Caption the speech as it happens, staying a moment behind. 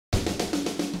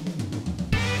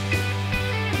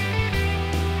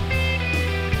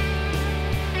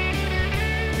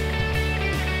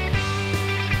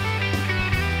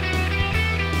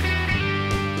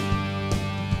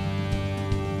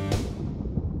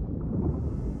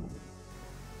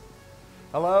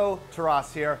Hello,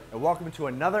 Taras here, and welcome to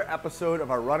another episode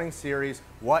of our running series,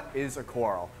 What is a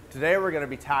Coral? Today we're going to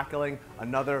be tackling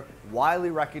another widely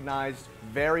recognized,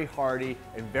 very hardy,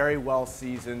 and very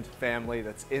well-seasoned family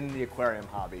that's in the aquarium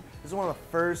hobby. This is one of the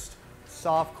first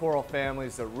soft coral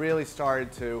families that really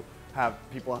started to have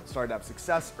people started to have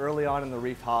success early on in the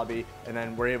reef hobby, and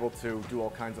then we're able to do all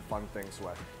kinds of fun things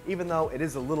with, even though it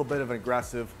is a little bit of an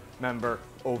aggressive member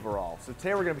overall. So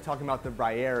today we're going to be talking about the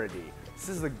variety. This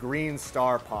is the Green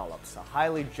Star Polyps, a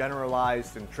highly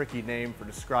generalized and tricky name for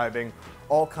describing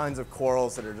all kinds of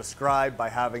corals that are described by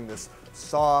having this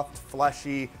soft,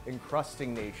 fleshy,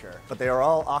 encrusting nature. But they are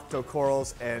all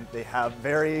octocorals, and they have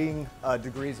varying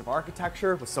degrees of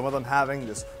architecture, with some of them having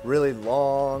this really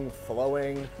long,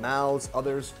 flowing mouths,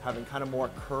 others having kind of more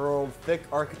curled, thick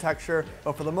architecture.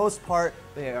 But for the most part,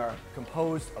 they are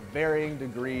composed of varying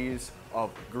degrees of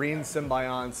green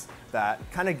symbionts that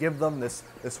kind of give them this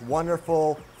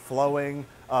wonderful, flowing,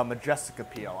 majestic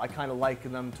appeal. I kind of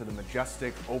liken them to the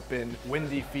majestic, open,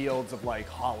 windy fields of like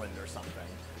Holland or something.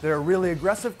 They're a really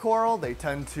aggressive coral. They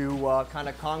tend to kind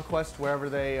of conquest wherever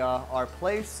they are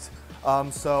placed.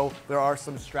 So there are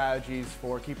some strategies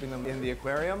for keeping them in the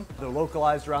aquarium. They're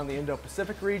localized around the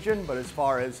Indo-Pacific region, but as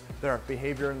far as their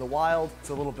behavior in the wild, it's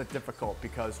a little bit difficult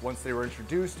because once they were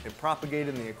introduced and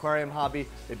propagated in the aquarium hobby,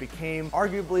 it became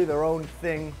arguably their own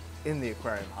thing in the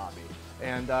aquarium hobby.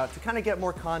 And to kind of get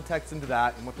more context into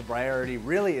that and what the variety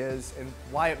really is and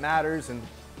why it matters and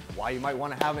why you might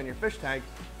want to have it in your fish tank,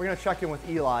 we're going to check in with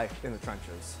Eli in the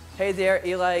trenches. Hey there,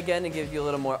 Eli again, to give you a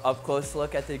little more up-close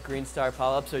look at the Green Star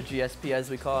Polyps, or GSP as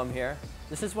we call them here.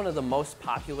 This is one of the most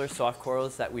popular soft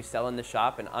corals that we sell in the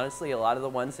shop, and honestly a lot of the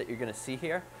ones that you're going to see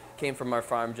here came from our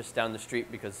farm just down the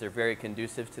street because they're very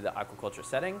conducive to the aquaculture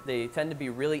setting. They tend to be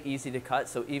really easy to cut,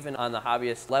 so even on the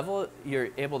hobbyist level, you're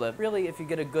able to really, if you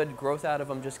get a good growth out of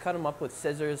them, just cut them up with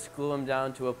scissors, glue them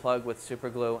down to a plug with super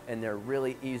glue, and they're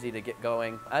really easy to get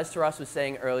going. As Taras was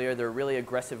saying earlier, they're really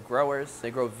aggressive growers.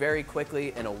 They grow very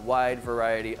quickly in a wide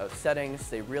variety of settings.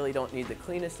 They really don't need the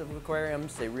cleanest of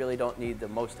aquariums. They really don't need the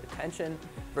most attention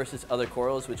versus other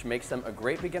corals, which makes them a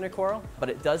great beginner coral,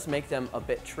 but it does make them a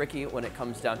bit tricky when it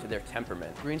comes down to their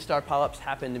temperament. Green Star Polyps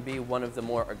happen to be one of the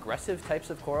more aggressive types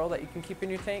of coral that you can keep in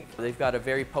your tank. They've got a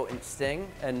very potent sting,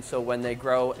 and so when they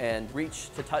grow and reach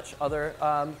to touch other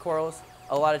corals,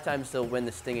 a lot of times they'll win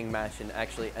the stinging match and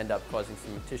actually end up causing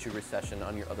some tissue recession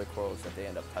on your other corals that they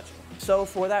end up touching. So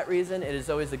for that reason, it is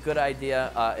always a good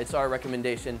idea, it's our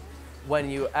recommendation,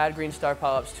 when you add Green Star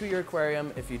Polyps to your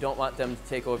aquarium, if you don't want them to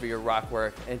take over your rock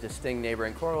work and to sting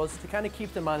neighboring corals, to kind of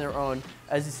keep them on their own.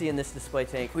 As you see in this display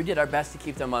tank, we did our best to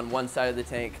keep them on one side of the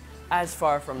tank, as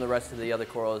far from the rest of the other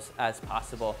corals as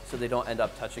possible, so they don't end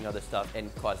up touching other stuff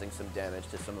and causing some damage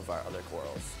to some of our other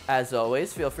corals. As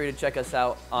always, feel free to check us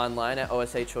out online at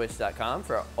osachoice.com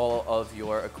for all of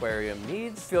your aquarium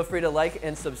needs. Feel free to like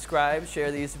and subscribe,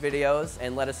 share these videos,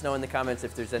 and let us know in the comments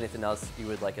if there's anything else you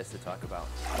would like us to talk about.